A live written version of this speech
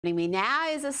Joining me now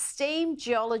is esteemed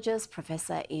geologist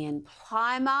Professor Ian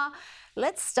Plimer.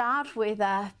 Let's start with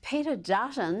Peter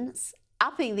Dutton's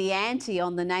upping the ante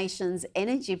on the nation's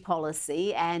energy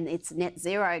policy and its net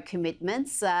zero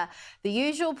commitments. The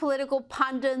usual political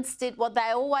pundits did what they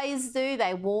always do.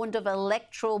 They warned of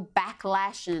electoral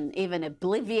backlash and even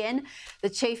oblivion.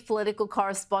 The chief political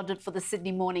correspondent for the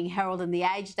Sydney Morning Herald and The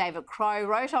Age, David Crowe,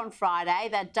 wrote on Friday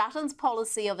that Dutton's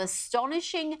policy of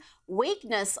astonishing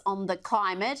weakness on the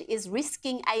climate is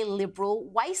risking a Liberal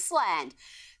wasteland,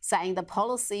 saying the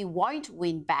policy won't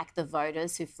win back the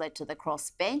voters who fled to the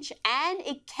crossbench and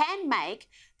it can make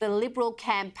the Liberal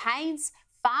campaigns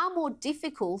far more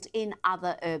difficult in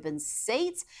other urban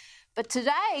seats. But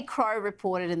today, Crowe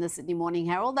reported in the Sydney Morning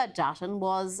Herald that Dutton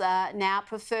was now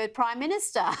preferred Prime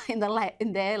Minister in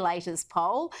their latest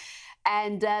poll.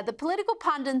 And the political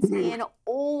pundits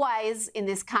always in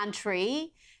this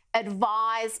country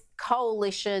advise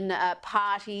coalition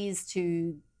parties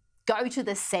to go to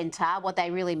the centre. What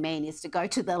they really mean is to go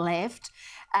to the left.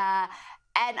 And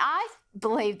I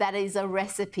believe that is a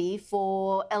recipe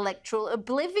for electoral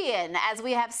oblivion, as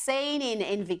we have seen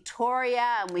in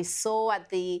Victoria and we saw at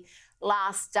the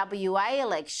last WA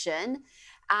election.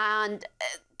 And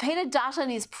Peter Dutton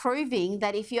is proving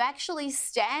that if you actually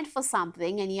stand for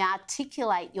something and you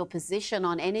articulate your position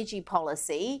on energy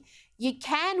policy, you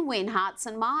can win hearts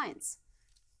and minds.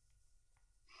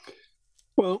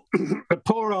 Well, the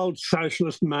poor old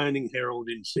socialist Morning Herald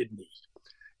in Sydney.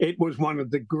 It was one of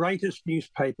the greatest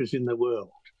newspapers in the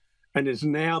world and has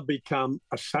now become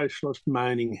a socialist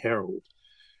Morning Herald.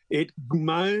 It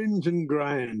moans and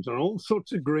groans on all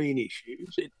sorts of green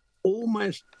issues. It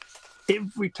almost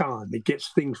every time it gets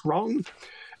things wrong.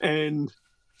 And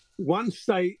once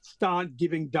they start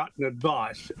giving Dutton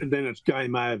advice, then it's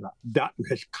game over. Dutton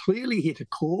has clearly hit a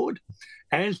chord,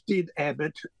 as did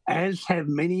Abbott, as have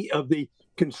many of the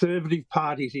conservative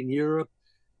parties in Europe,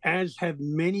 as have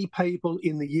many people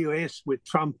in the US with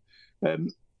Trump.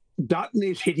 Dutton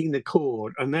is hitting the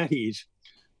chord, and that is,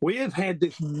 we have had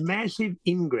this massive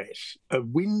ingress of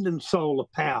wind and solar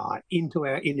power into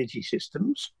our energy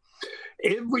systems.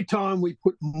 Every time we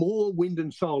put more wind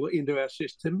and solar into our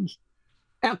systems,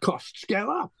 our costs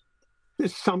go up.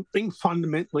 There's something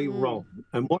fundamentally wrong.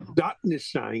 And what Dutton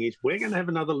is saying is we're going to have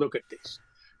another look at this.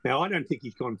 Now, I don't think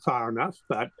he's gone far enough,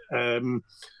 but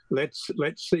let's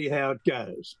see how it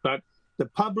goes. But the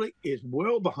public is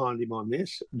well behind him on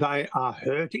this. They are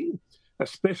hurting,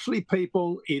 especially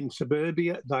people in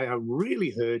suburbia. They are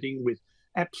really hurting with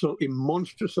absolutely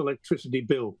monstrous electricity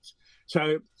bills.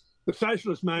 So the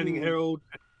Socialist Morning Herald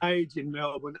and Age in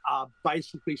Melbourne are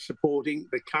basically supporting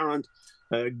the current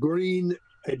green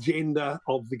agenda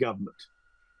of the government.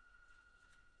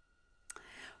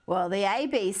 Well, the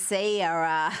ABC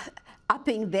are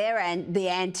upping the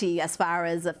ante as far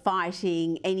as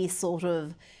fighting any sort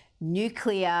of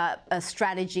nuclear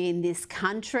strategy in this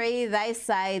country. They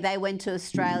say they went to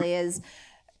Australia's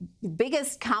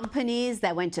biggest companies,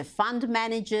 they went to fund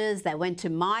managers, they went to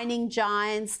mining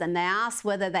giants, and they asked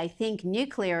whether they think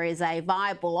nuclear is a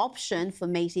viable option for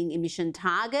meeting emission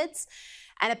targets.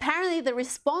 And apparently the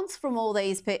response from all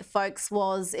these folks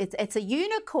was it's a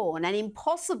unicorn and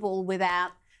impossible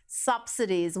without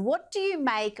subsidies. What do you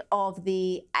make of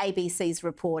the ABC's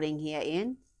reporting here,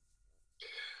 Ian?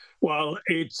 Well,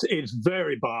 it's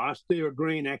very biased. They're a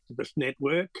green activist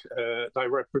network. They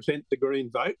represent the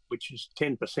green vote, which is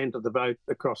 10% of the vote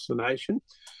across the nation.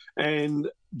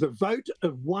 And the vote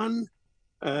of one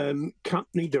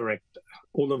company director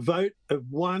or the vote of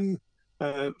one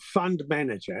fund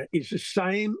manager is the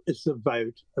same as the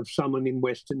vote of someone in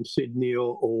Western Sydney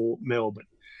or Melbourne.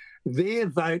 Their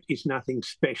vote is nothing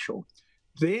special.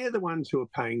 They're the ones who are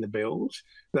paying the bills.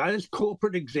 Those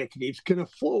corporate executives can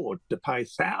afford to pay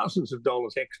thousands of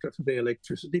dollars extra for their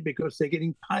electricity because they're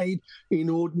getting paid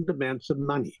inordinate amounts of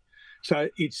money. So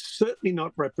it's certainly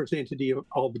not representative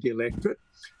of the electorate.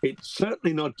 It's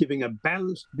certainly not giving a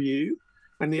balanced view.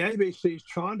 And the ABC is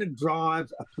trying to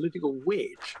drive a political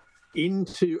wedge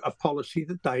into a policy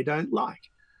that they don't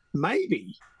like.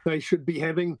 Maybe they should be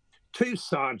having two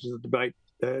sides of the debate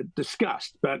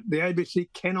discussed, but the ABC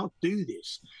cannot do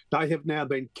this. They have now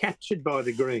been captured by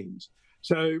the Greens.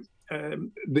 So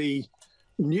the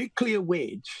nuclear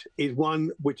wedge is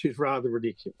one which is rather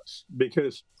ridiculous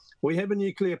because we have a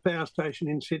nuclear power station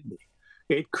in Sydney.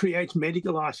 It creates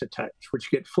medical isotopes which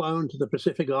get flown to the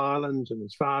Pacific Islands and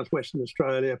as far as Western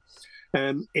Australia.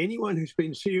 Anyone who's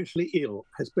been seriously ill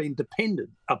has been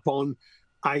dependent upon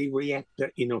a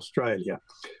reactor in Australia.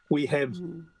 We have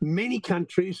many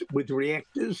countries with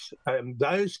reactors.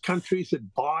 Those countries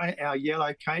that buy our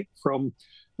yellow cake from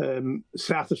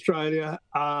South Australia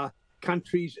are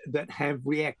countries that have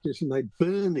reactors and they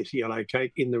burn this yellow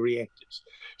cake in the reactors.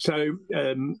 So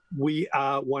we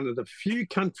are one of the few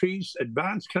countries,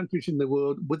 advanced countries in the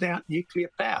world without nuclear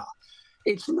power.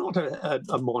 It's not a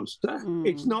monster.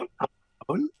 It's not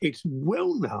unknown. It's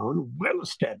well known, well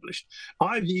established.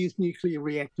 I've used nuclear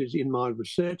reactors in my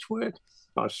research work.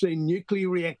 I've seen nuclear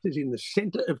reactors in the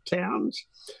centre of towns.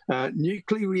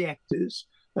 Nuclear reactors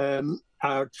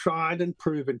are tried and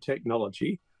proven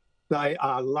technology. They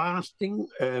are lasting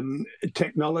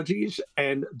technologies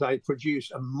and they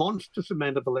produce a monstrous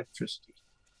amount of electricity.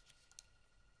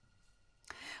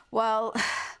 Well,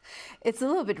 it's a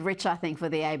little bit rich, I think, for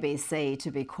the ABC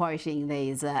to be quoting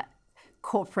these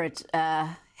corporate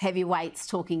heavyweights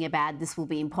talking about this will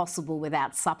be impossible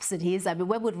without subsidies. I mean,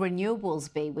 where would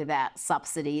renewables be without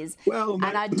subsidies? Well,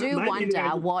 and I do wonder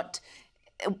what...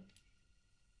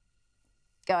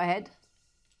 Go ahead.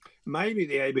 Maybe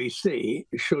the ABC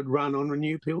should run on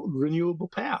renewable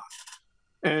power.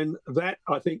 And that,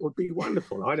 I think, would be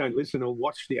wonderful. I don't listen or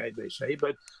watch the ABC,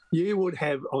 but you would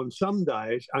have on some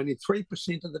days only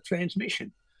 3% of the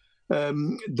transmission.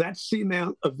 That's the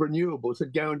amount of renewables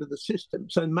that go into the system.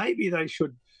 So maybe they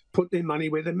should put their money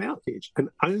where their mouth is and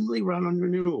only run on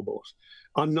renewables.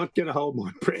 I'm not going to hold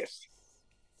my breath.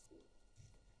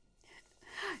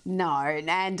 No,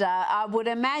 and I would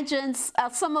imagine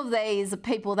some of these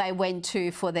people they went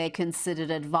to for their considered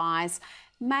advice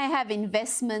may have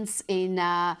investments in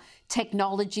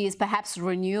technologies, perhaps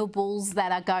renewables,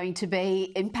 that are going to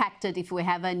be impacted if we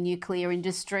have a nuclear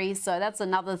industry. So that's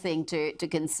another thing to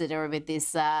consider with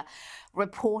this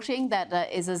reporting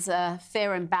that is as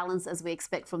fair and balanced as we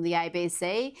expect from the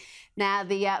ABC. Now,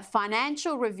 the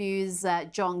Financial Review's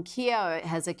John Keogh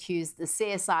has accused the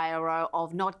CSIRO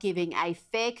of not giving a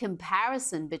fair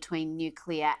comparison between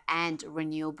nuclear and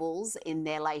renewables in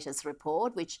their latest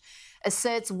report, which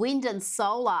asserts wind and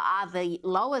solar are the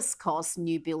lowest cost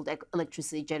new build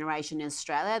electricity generation in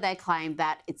Australia. They claim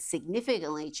that it's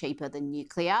significantly cheaper than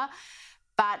nuclear.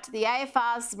 But the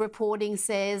AFR's reporting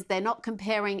says they're not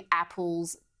comparing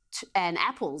apples and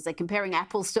apples. They're comparing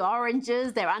apples to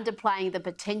oranges. They're underplaying the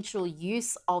potential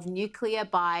use of nuclear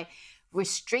by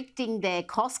restricting their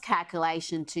cost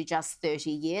calculation to just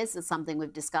 30 years. It's something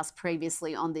we've discussed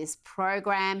previously on this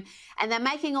program. And they're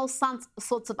making all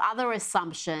sorts of other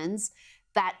assumptions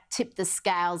that tip the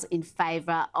scales in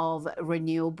favour of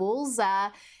renewables.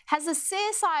 Has the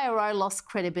CSIRO lost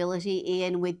credibility,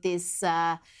 Ian, with this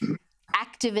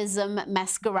activism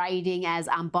masquerading as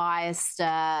unbiased,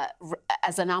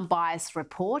 as an unbiased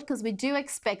report? Because we do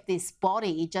expect this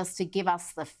body just to give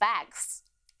us the facts,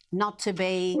 not to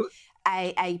be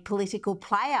a political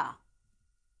player.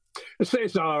 The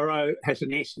CSIRO has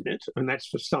an S in it, and that's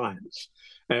for science.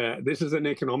 This is an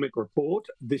economic report.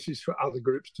 This is for other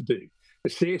groups to do. The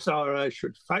CSIRO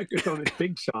should focus on its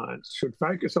big science, should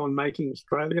focus on making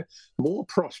Australia more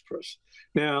prosperous.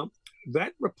 Now,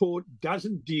 that report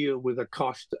doesn't deal with the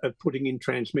cost of putting in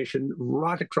transmission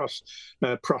right across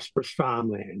prosperous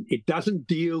farmland. It doesn't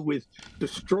deal with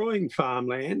destroying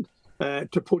farmland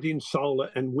to put in solar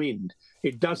and wind.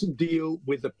 It doesn't deal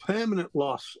with the permanent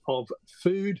loss of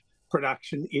food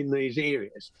production in these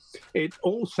areas. It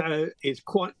also is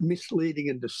quite misleading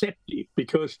and deceptive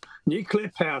because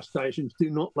nuclear power stations do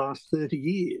not last 30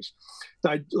 years.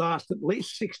 They last at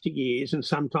least 60 years and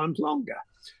sometimes longer.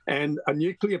 And a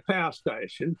nuclear power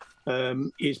station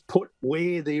is put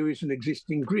where there is an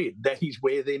existing grid. That is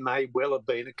where there may well have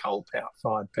been a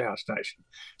coal-fired power station.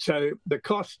 So the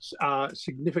costs are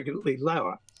significantly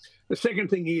lower. The second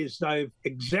thing is they've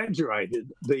exaggerated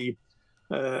the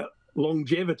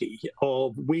longevity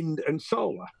of wind and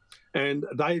solar, and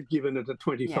they've given it a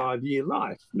 25-year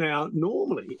life. Now,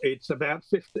 normally it's about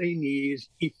 15 years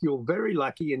if you're very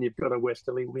lucky and you've got a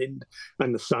westerly wind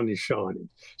and the sun is shining.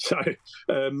 So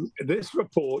this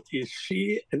report is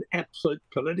sheer and absolute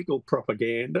political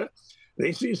propaganda.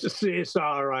 This is the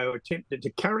CSIRO attempted to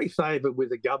curry favour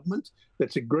with a government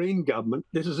that's a green government.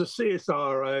 This is a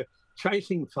CSIRO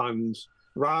chasing funds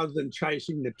rather than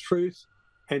chasing the truth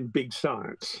and big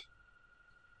science.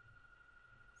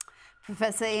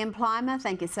 Professor Ian Plimer,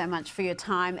 thank you so much for your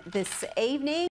time this evening.